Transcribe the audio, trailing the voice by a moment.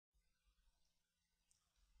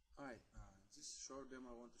short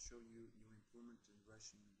demo, I want to show you new improvement in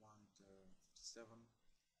version 1.57.06.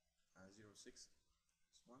 This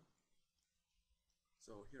one.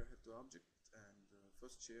 So here I have the object, and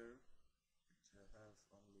first chair it have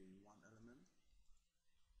only one element.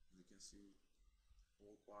 As you can see,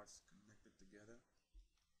 all parts connected together.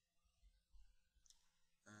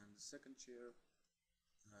 And the second chair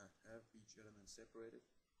have each element separated,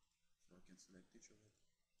 so I can select each of it.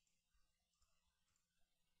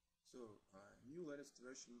 So new latest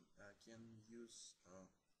version can use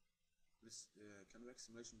this convex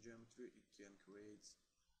simulation geometry. It can create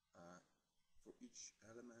for each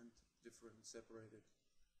element different separated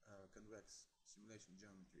convex simulation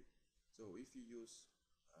geometry. So if you use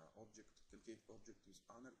concave object with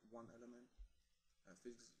one element,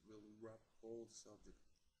 physics will wrap all this object,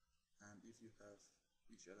 and if you have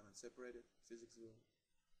each element separated, physics will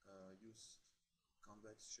use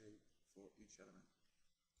convex shape for each element.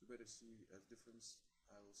 To better see a difference,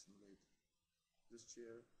 I will simulate this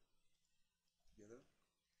chair together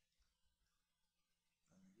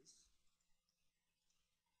like this.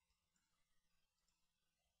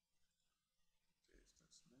 Okay, start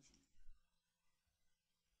simulation.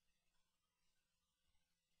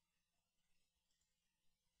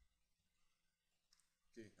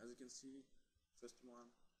 Okay, as you can see, first one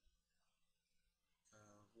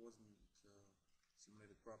wasn't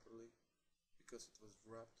simulated properly because it was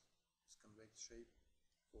wrapped with convex shape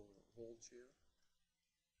for the whole chair.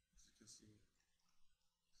 As you can see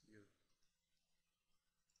here.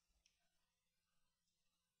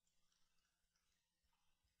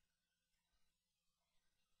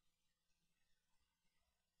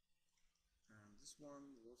 And this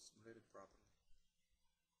one was simulated properly,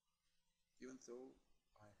 even though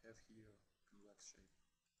I have here convex shape,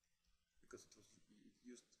 because it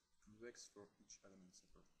used convex for each element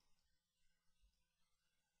separately.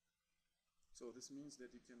 So this means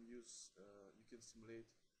that you can use you can simulate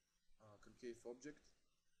concave object,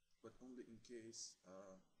 but only in case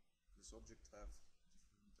this object have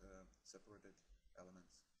different separated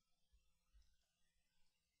elements.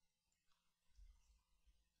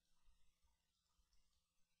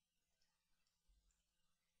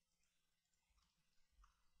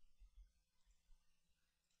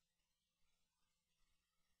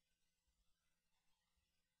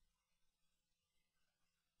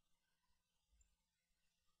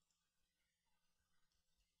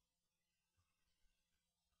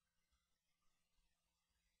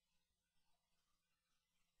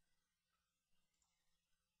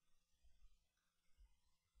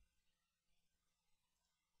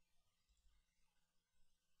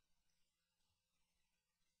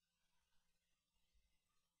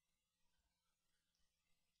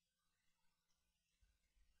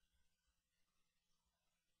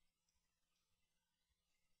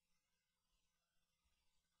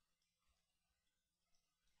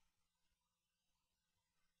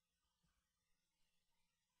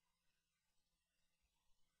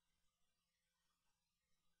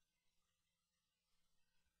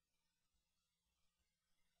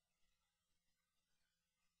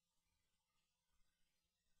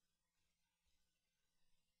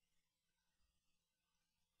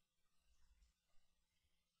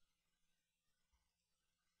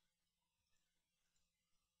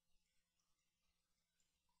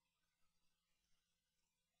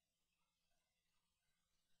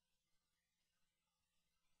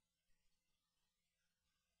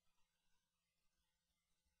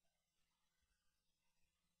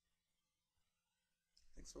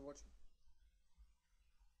 Thanks for watching.